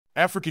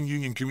African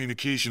Union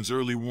Communications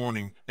Early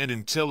Warning and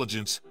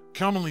Intelligence,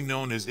 commonly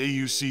known as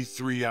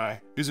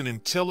AUC3I, is an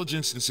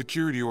intelligence and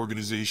security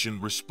organization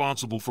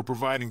responsible for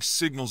providing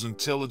signals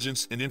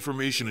intelligence and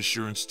information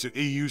assurance to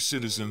AU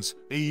citizens,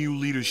 AU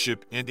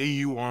leadership, and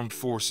AU armed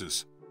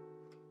forces.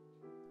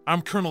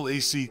 I'm Colonel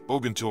A.C.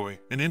 Oguntoye,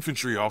 an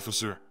infantry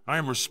officer. I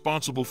am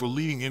responsible for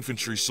leading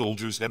infantry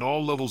soldiers at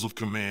all levels of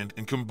command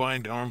and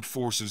combined armed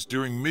forces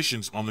during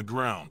missions on the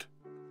ground.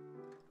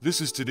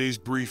 This is today's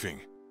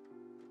briefing.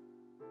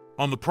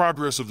 On the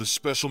progress of the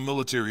special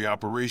military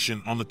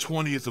operation on the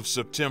 20th of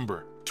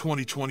September,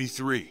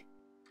 2023.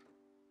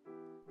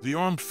 The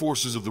armed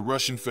forces of the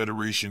Russian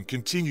Federation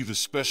continue the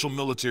special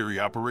military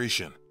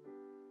operation.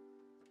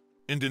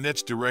 In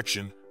Donetsk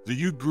direction, the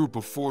U group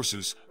of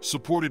forces,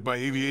 supported by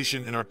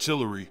aviation and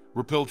artillery,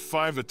 repelled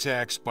 5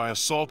 attacks by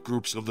assault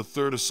groups of the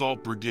 3rd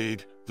Assault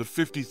Brigade, the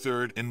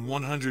 53rd and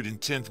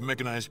 110th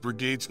Mechanized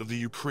Brigades of the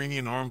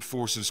Ukrainian Armed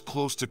Forces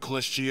close to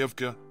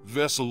Kleshchievka,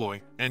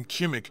 Veseloy, and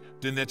Khimik,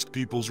 Donetsk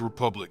People's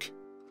Republic.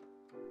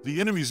 The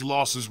enemy's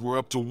losses were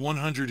up to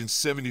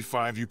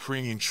 175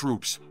 Ukrainian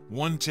troops,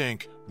 1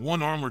 tank,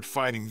 1 armored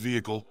fighting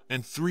vehicle,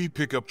 and 3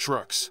 pickup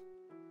trucks.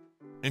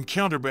 In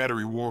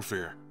counter-battery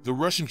warfare, the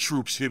Russian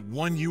troops hit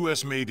 1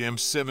 US-made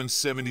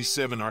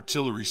M777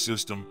 artillery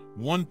system,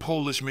 1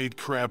 Polish-made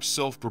Krab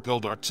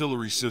self-propelled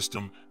artillery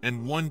system,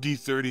 and 1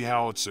 D-30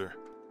 howitzer.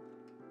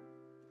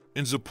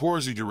 In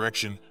Zaporozhye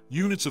direction,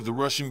 units of the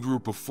Russian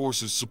group of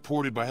forces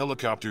supported by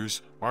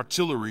helicopters,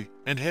 artillery,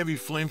 and heavy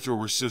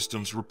flamethrower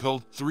systems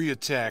repelled 3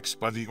 attacks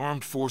by the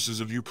armed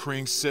forces of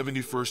Ukraine's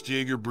 71st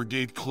Jaeger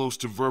Brigade close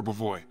to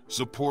Verbovoy,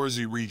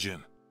 Zaporozhye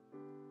region.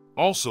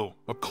 Also,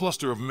 a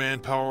cluster of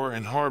manpower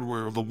and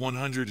hardware of the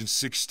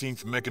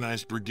 116th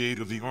Mechanized Brigade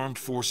of the Armed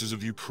Forces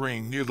of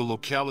Ukraine near the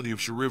locality of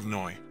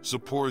Cherivnoye,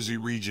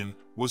 Zaporozhye region,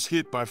 was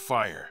hit by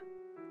fire.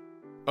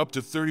 Up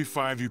to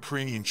 35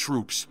 Ukrainian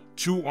troops,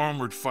 2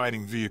 armored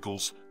fighting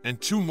vehicles, and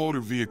 2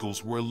 motor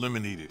vehicles were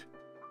eliminated.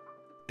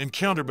 In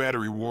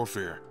counter-battery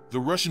warfare, the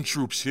Russian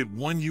troops hit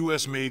 1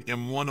 US-made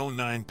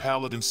M109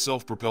 Paladin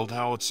self-propelled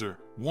howitzer,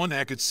 1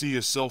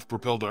 Akatsia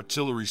self-propelled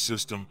artillery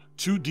system,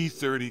 2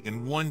 D-30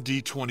 and 1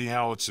 D-20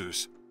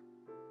 howitzers.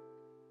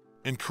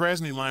 In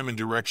Krasny Lyman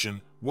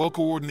direction,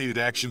 well-coordinated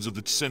actions of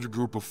the center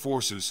group of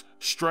forces,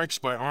 strikes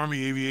by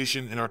Army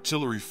aviation and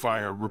artillery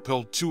fire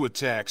repelled 2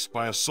 attacks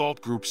by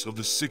assault groups of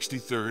the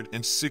 63rd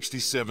and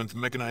 67th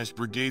Mechanized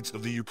Brigades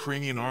of the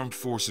Ukrainian Armed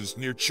Forces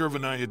near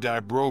Chervenaya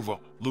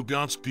Dybrova,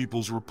 Lugansk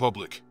People's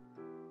Republic.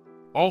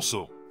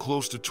 Also,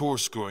 close to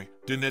Torskoy,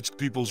 Donetsk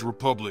People's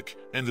Republic,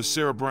 and the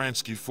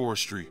Serebransky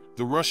Forestry,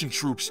 the Russian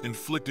troops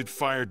inflicted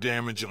fire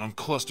damage on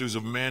clusters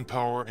of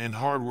manpower and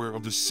hardware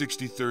of the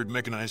 63rd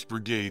Mechanized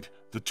Brigade,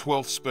 the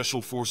 12th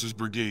Special Forces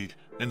Brigade,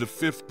 and the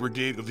 5th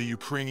Brigade of the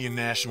Ukrainian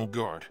National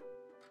Guard.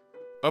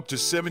 Up to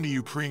 70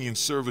 Ukrainian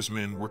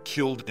servicemen were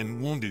killed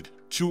and wounded,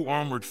 2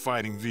 armored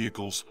fighting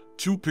vehicles,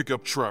 2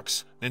 pickup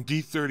trucks, and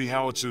D-30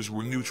 howitzers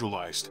were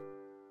neutralized.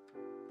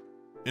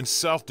 In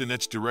South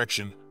Donetsk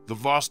direction, the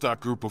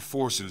Vostok group of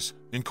forces,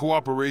 in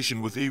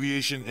cooperation with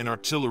aviation and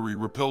artillery,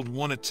 repelled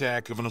 1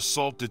 attack of an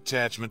assault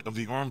detachment of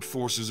the Armed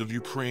Forces of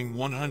Ukraine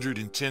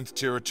 110th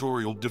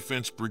Territorial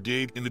Defense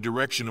Brigade in the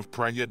direction of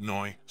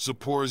Pryetnoye,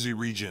 Zaporozhye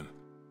region.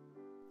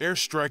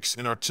 Airstrikes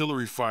and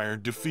artillery fire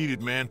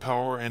defeated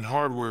manpower and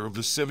hardware of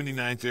the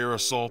 79th Air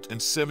Assault and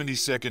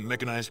 72nd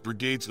Mechanized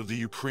Brigades of the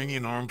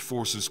Ukrainian Armed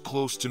Forces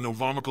close to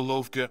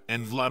Novomykolovka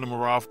and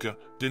Vladimirovka,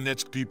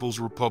 Donetsk People's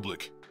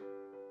Republic.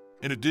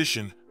 In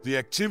addition, the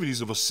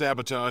activities of a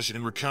sabotage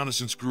and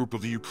reconnaissance group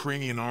of the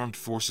Ukrainian Armed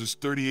Forces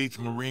 38th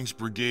Marines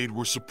Brigade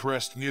were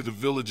suppressed near the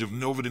village of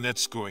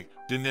Novodonetskoy,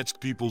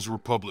 Donetsk People's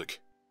Republic.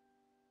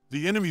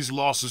 The enemy's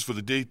losses for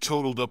the day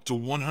totaled up to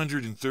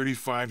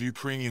 135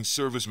 Ukrainian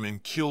servicemen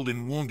killed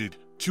and wounded,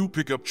 2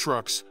 pickup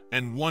trucks,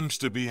 and 1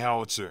 Stabi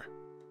howitzer.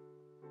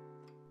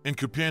 In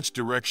Kupiansk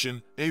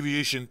direction,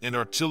 aviation and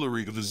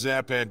artillery of the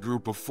Zapad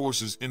group of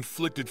forces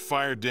inflicted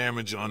fire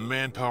damage on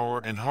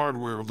manpower and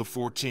hardware of the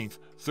 14th,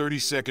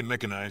 32nd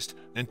Mechanized,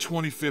 and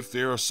 25th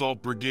Air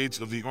Assault Brigades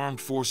of the Armed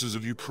Forces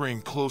of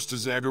Ukraine close to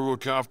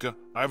Zagorodkovka,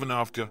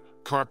 Ivanovka,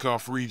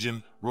 Kharkov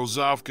region,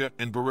 Rozovka,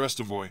 and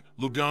Berestovoy,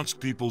 Lugansk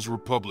People's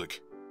Republic.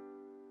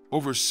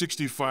 Over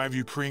 65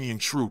 Ukrainian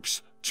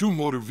troops, 2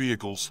 motor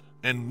vehicles,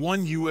 and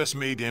 1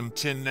 US-made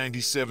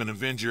M1097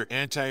 Avenger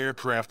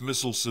anti-aircraft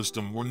missile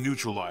system were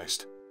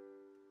neutralized.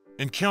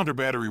 In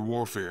counter-battery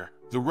warfare,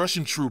 the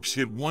Russian troops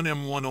hit 1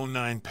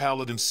 M109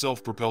 Paladin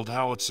self-propelled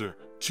howitzer,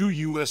 2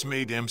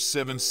 US-made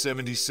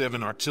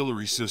M777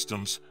 artillery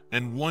systems,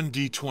 and 1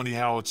 D-20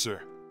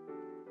 howitzer.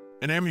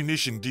 An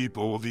ammunition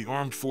depot of the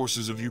Armed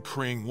Forces of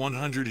Ukraine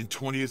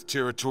 120th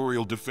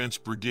Territorial Defense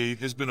Brigade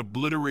has been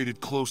obliterated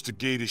close to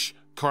Gadish,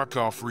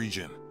 Kharkov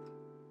region.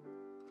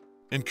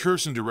 In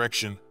Kherson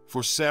direction,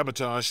 for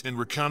sabotage and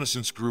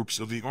reconnaissance groups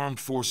of the Armed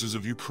Forces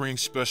of Ukraine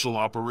Special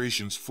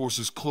Operations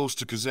Forces close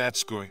to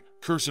Kazatskoy,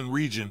 Kherson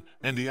region,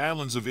 and the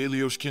islands of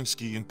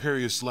Alyoshkinsky and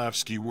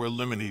Peryaslavsky were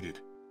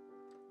eliminated.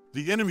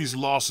 The enemy's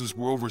losses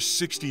were over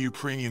 60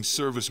 Ukrainian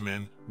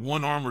servicemen,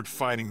 1 armored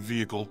fighting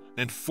vehicle,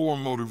 and 4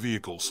 motor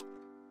vehicles.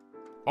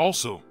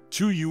 Also,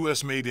 2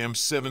 U.S.-made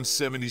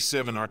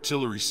M777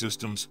 artillery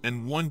systems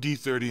and 1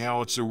 D-30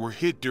 howitzer were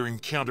hit during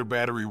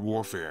counter-battery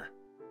warfare.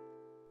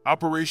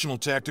 Operational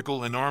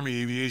tactical and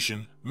Army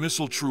aviation,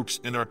 missile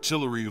troops and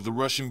artillery of the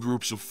Russian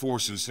groups of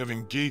forces have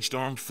engaged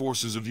armed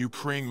forces of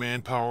Ukraine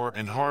manpower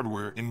and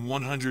hardware in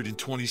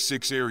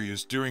 126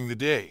 areas during the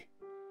day.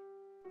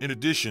 In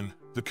addition,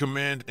 the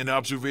command and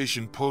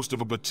observation post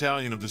of a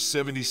battalion of the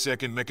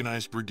 72nd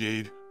Mechanized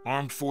Brigade,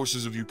 Armed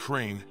Forces of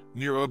Ukraine,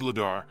 near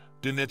Ugledar,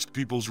 Donetsk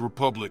People's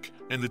Republic,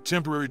 and the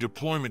temporary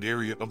deployment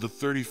area of the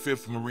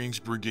 35th Marines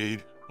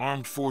Brigade,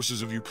 Armed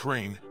Forces of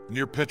Ukraine,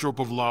 near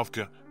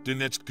Petropavlovka,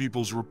 Donetsk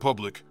People's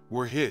Republic,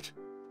 were hit.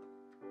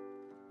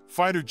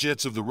 Fighter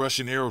jets of the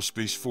Russian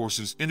Aerospace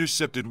Forces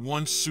intercepted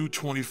 1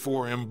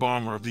 Su-24M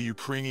bomber of the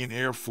Ukrainian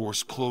Air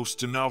Force close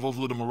to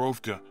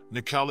Novovladimirovka,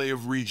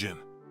 Nikolaev region.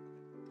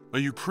 A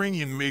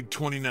Ukrainian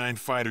MiG-29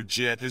 fighter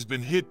jet has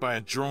been hit by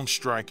a drone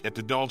strike at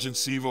the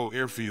Dolzhentsivo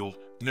airfield,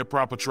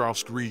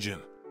 Dnepropetrovsk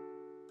region.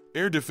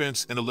 Air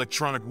defense and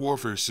electronic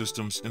warfare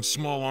systems and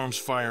small arms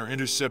fire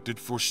intercepted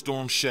 4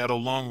 Storm Shadow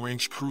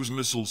long-range cruise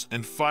missiles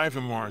and 5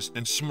 HIMARS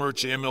and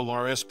Smerch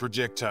MLRS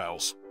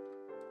projectiles.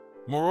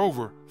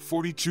 Moreover,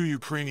 42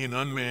 Ukrainian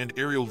unmanned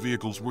aerial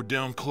vehicles were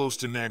down close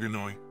to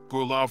Nagornoy,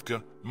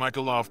 Gorlovka,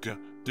 Mykolovka,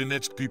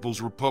 Donetsk People's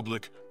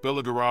Republic,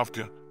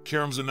 Belagorovka,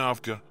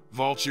 Karamzanovka,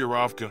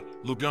 Volcherovka,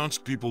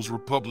 Lugansk People's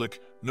Republic,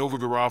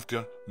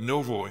 Novogorovka,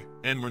 Novoy,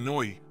 and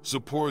Murnoy,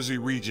 Zaporozhye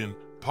region,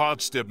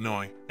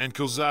 Podstepnoy, and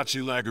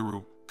Kozachi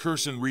Lageru,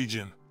 Kherson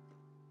region.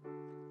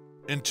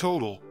 In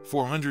total,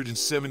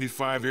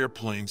 475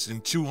 airplanes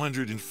and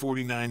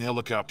 249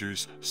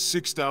 helicopters,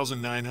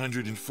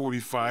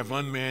 6,945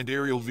 unmanned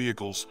aerial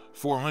vehicles,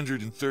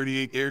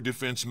 438 air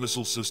defense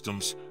missile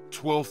systems,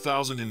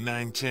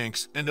 12,009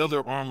 tanks and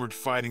other armored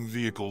fighting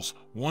vehicles,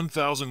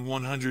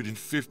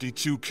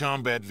 1,152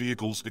 combat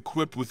vehicles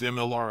equipped with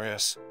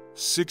MLRS,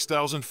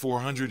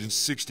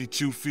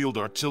 6,462 field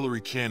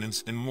artillery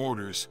cannons and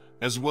mortars,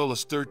 as well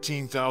as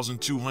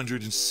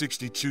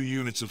 13,262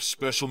 units of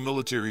special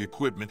military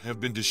equipment have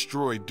been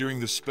destroyed during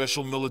the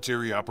special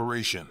military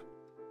operation.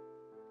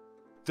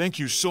 Thank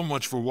you so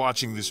much for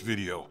watching this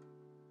video.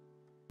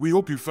 We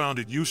hope you found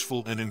it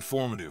useful and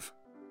informative.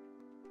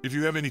 If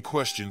you have any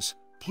questions,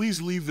 please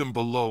leave them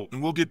below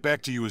and we'll get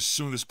back to you as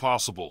soon as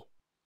possible.